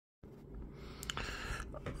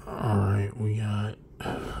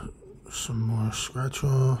Some more scratch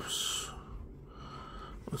offs.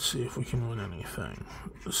 Let's see if we can win anything.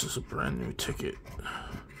 This is a brand new ticket.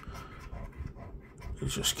 It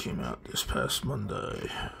just came out this past Monday.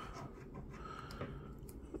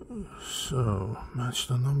 So, match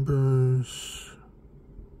the numbers.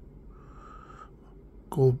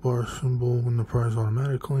 Gold bar symbol, win the prize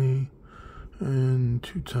automatically. And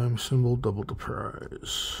 2x symbol, double the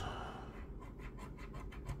prize.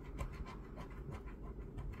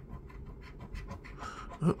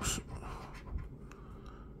 Oops.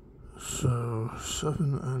 So,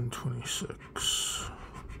 7 and 26.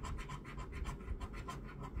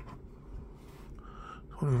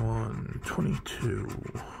 21, 22,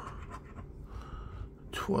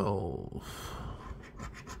 12,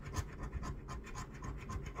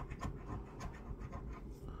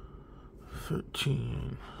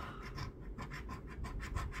 13,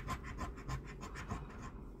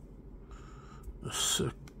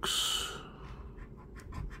 6,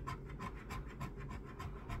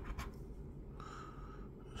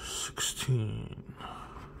 16,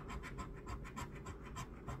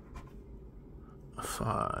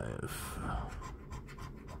 5,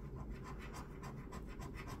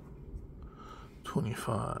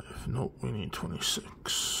 25, nope, we need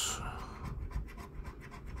 26,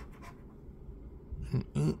 and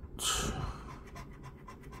 8,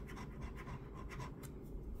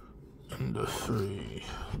 and a 3,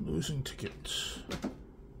 losing tickets.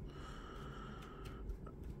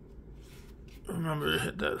 Remember to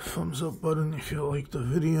hit that thumbs up button if you like the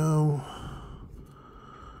video.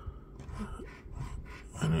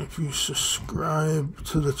 And if you subscribe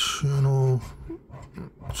to the channel,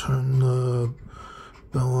 turn the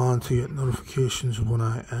bell on to get notifications when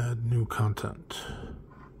I add new content.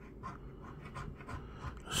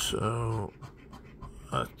 So,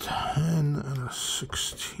 a 10 and a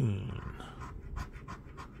 16.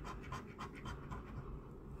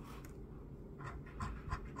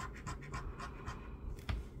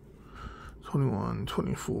 $21,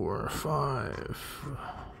 $24, $5,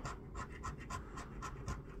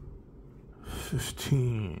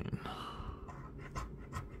 $15,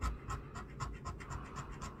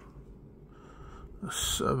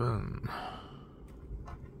 $7,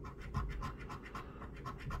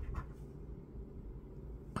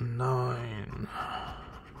 $9,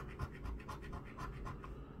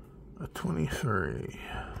 $23,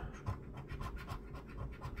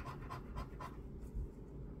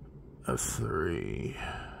 $3,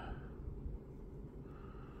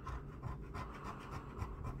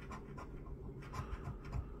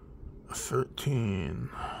 $13,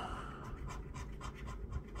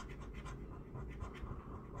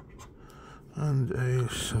 and a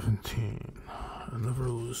 17. Another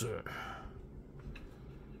loser.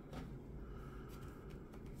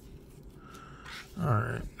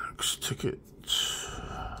 Alright, next ticket.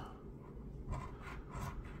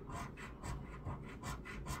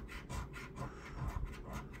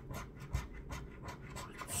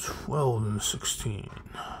 12 and 16.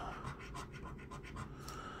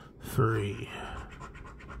 3,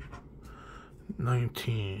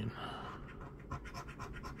 19,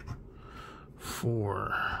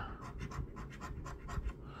 4,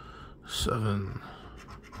 7,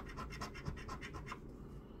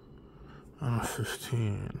 and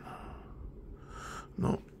 15.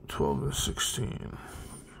 Nope, 12 and 16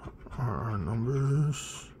 are our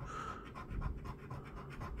numbers.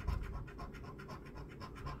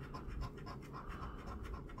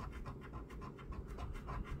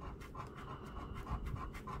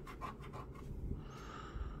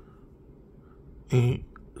 Eight,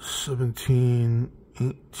 17,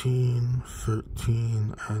 18,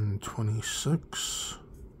 13, and 26.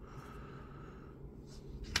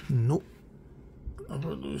 Nope.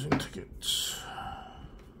 Another losing tickets.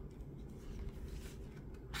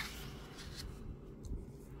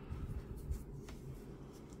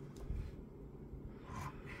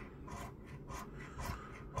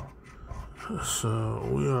 So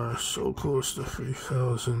we are so close to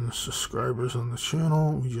 3,000 subscribers on the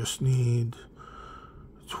channel. We just need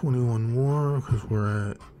 21 more because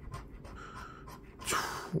we're at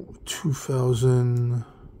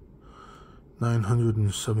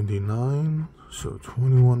 2,979. So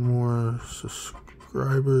 21 more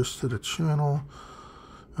subscribers to the channel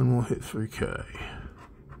and we'll hit 3K.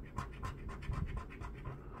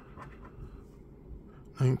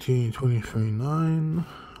 19, 23, 9.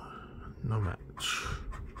 No match.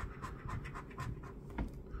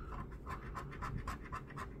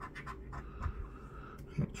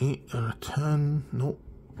 An 8 and a 10. Nope.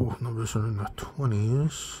 Both numbers are in the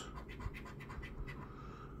 20s.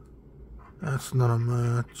 That's not a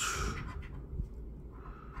match.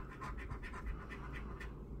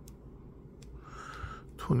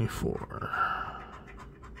 24,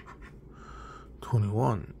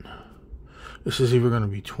 21. This is either going to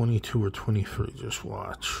be 22 or 23. Just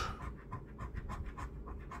watch.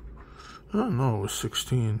 Oh no, it was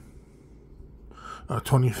 16.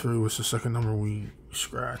 23 was the second number we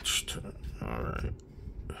scratched. Alright.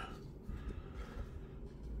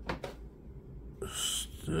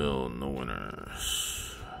 Still no winners.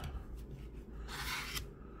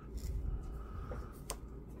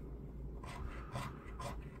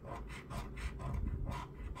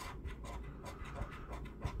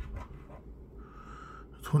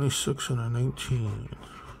 $26 and a 19.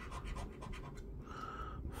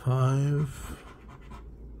 5,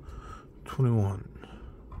 21.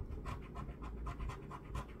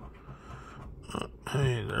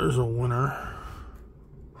 Hey, there's a winner.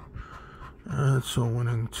 That's a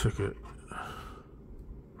winning ticket.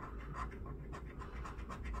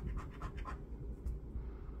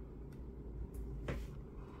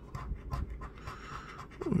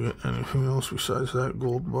 We got anything else besides that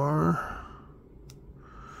gold bar?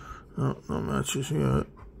 No, no matches yet.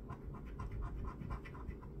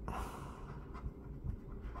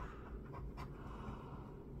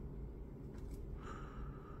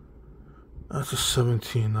 That's a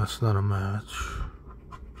 17, that's not a match.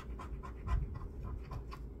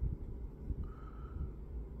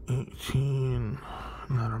 $18,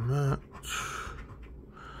 not a match.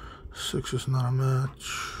 6 is not a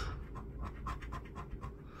match.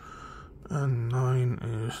 And 9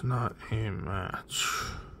 is not a match.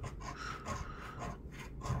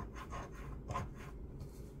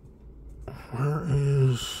 Where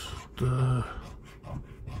is the...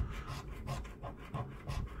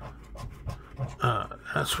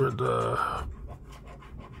 that's where the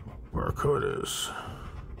barcode is.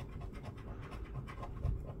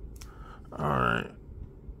 Alright.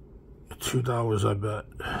 $2, I bet.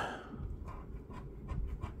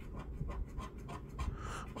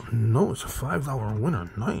 No, it's a $5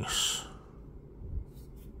 winner. Nice.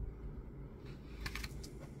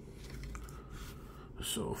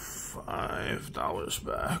 So $5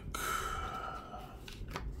 back.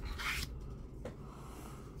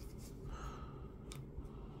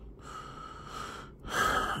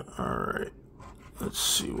 Alright, let's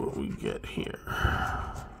see what we get here.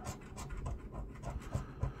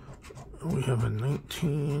 We have a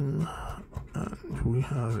 19 and we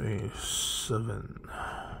have a 7.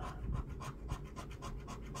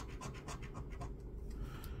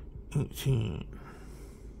 18.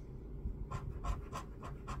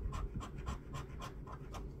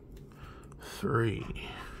 3.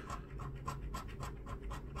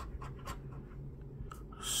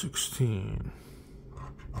 16.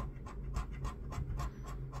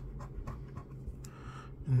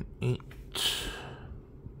 An 8.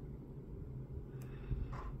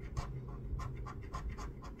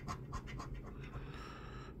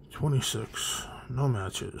 26. No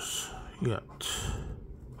matches yet.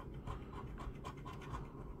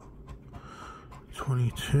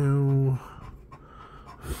 22.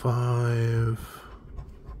 5.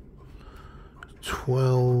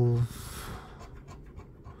 12.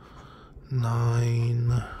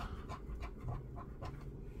 9.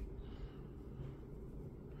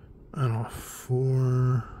 And a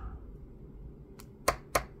 4.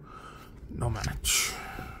 No match.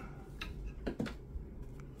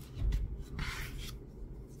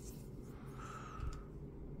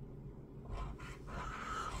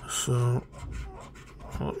 So,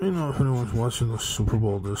 let me know if anyone's watching the Super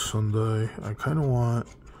Bowl this Sunday. I kind of want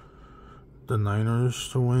the Niners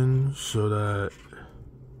to win so that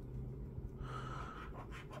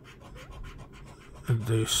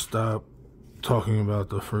they stop talking about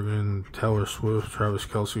the friggin' Taylor Swift, Travis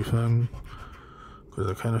Kelce thing,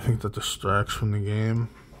 because I kind of think that distracts from the game.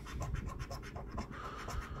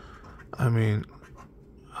 I mean,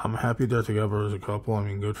 I'm happy they're together as a couple. I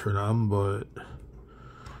mean, good for them, but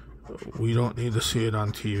we don't need to see it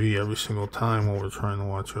on TV every single time while we're trying to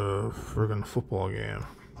watch a friggin' football game.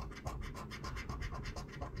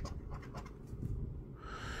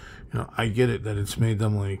 You know, I get it that it's made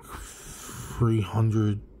them like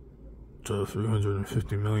 $300 to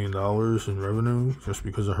 $350 million in revenue just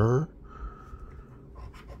because of her,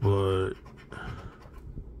 but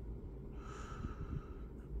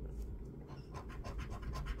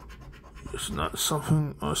it's not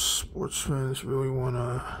something us sports fans really want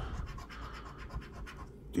to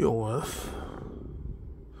deal with.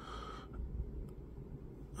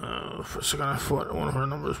 For a second I thought one of her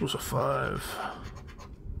numbers was a 5.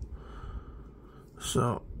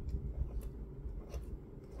 So,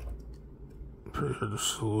 pretty sure this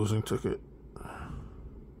is a losing ticket.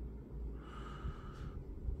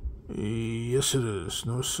 Yes. Yes, it is.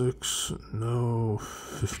 No 6, no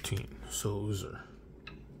 15. So loser.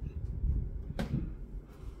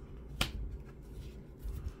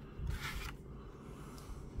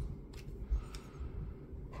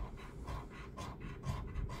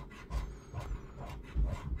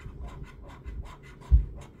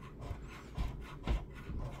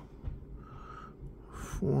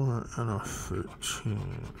 Four and a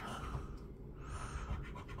 13.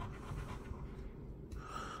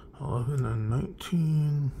 11 and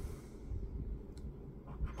 19.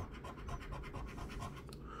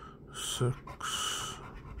 6.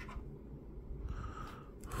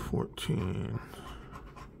 14.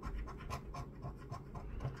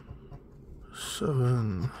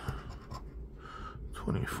 7.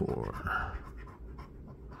 24.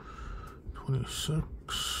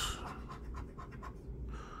 26.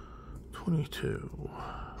 22.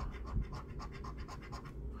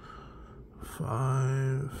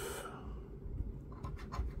 5.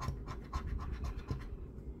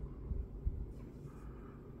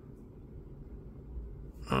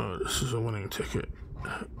 'Oh, this is a winning ticket.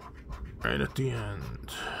 Right at the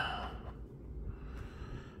end.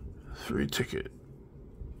 3 ticket.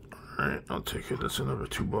 Alright, I'll take it. That's another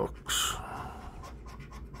 $2.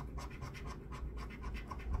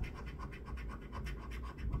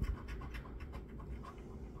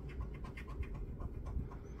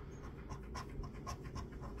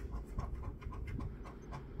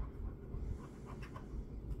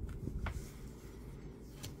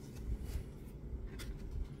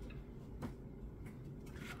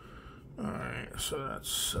 Alright, so that's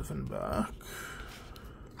 7 back.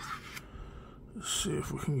 Let's see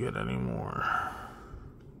if we can get any more.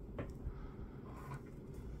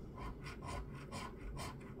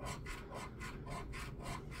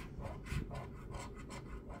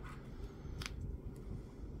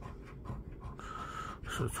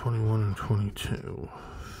 So 21 and 22.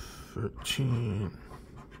 13.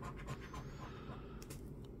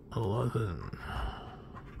 11.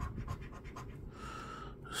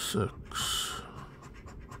 6.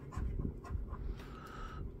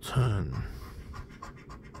 10.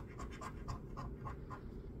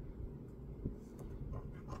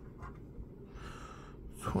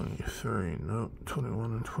 23, nope,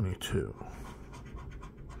 21 and 22.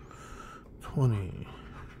 20.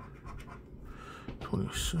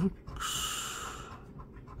 26.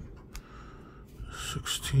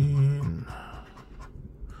 16.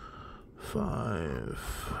 5.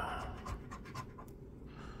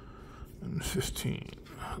 And 15.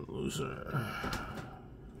 Loser.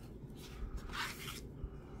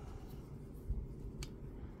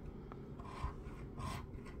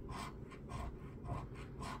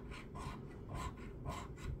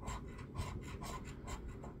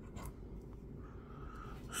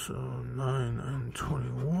 So 9 and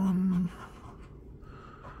 21.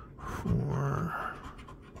 4.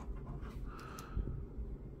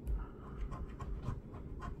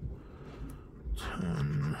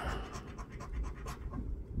 10.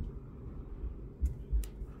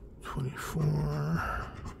 24.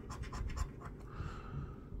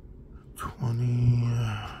 20.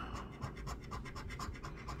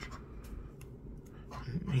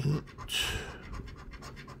 8.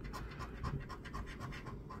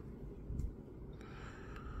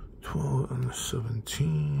 12 and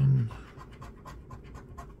 17.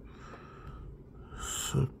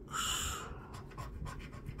 6.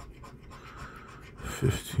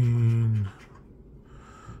 15.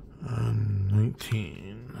 And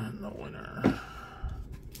 19. And the winner.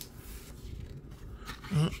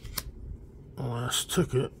 Last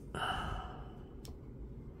ticket.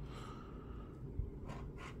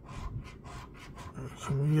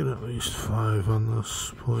 Can we get at least 5 on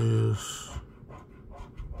this, please?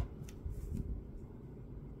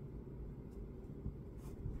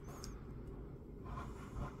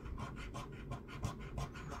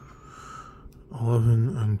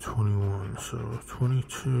 $11 and 21, so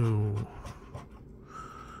 22,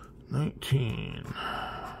 19,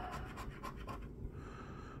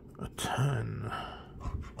 a 10,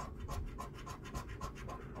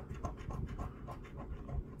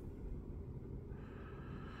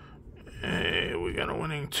 hey, we got a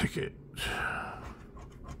winning ticket.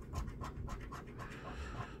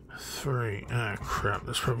 3, ah crap,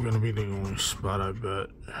 that's probably gonna be the only spot I bet.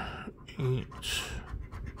 8,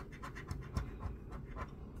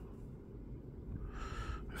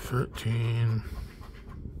 13,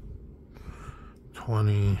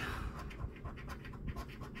 20,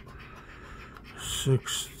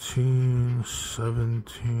 16,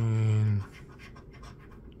 17,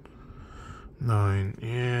 9.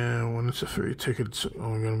 Yeah, when it's a free ticket, it's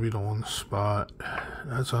only going to be the one spot.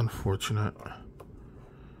 That's unfortunate.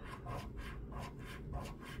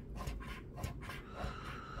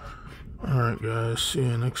 Alright, guys. See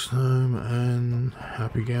you next time, and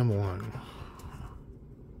happy gambling.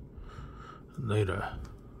 Later.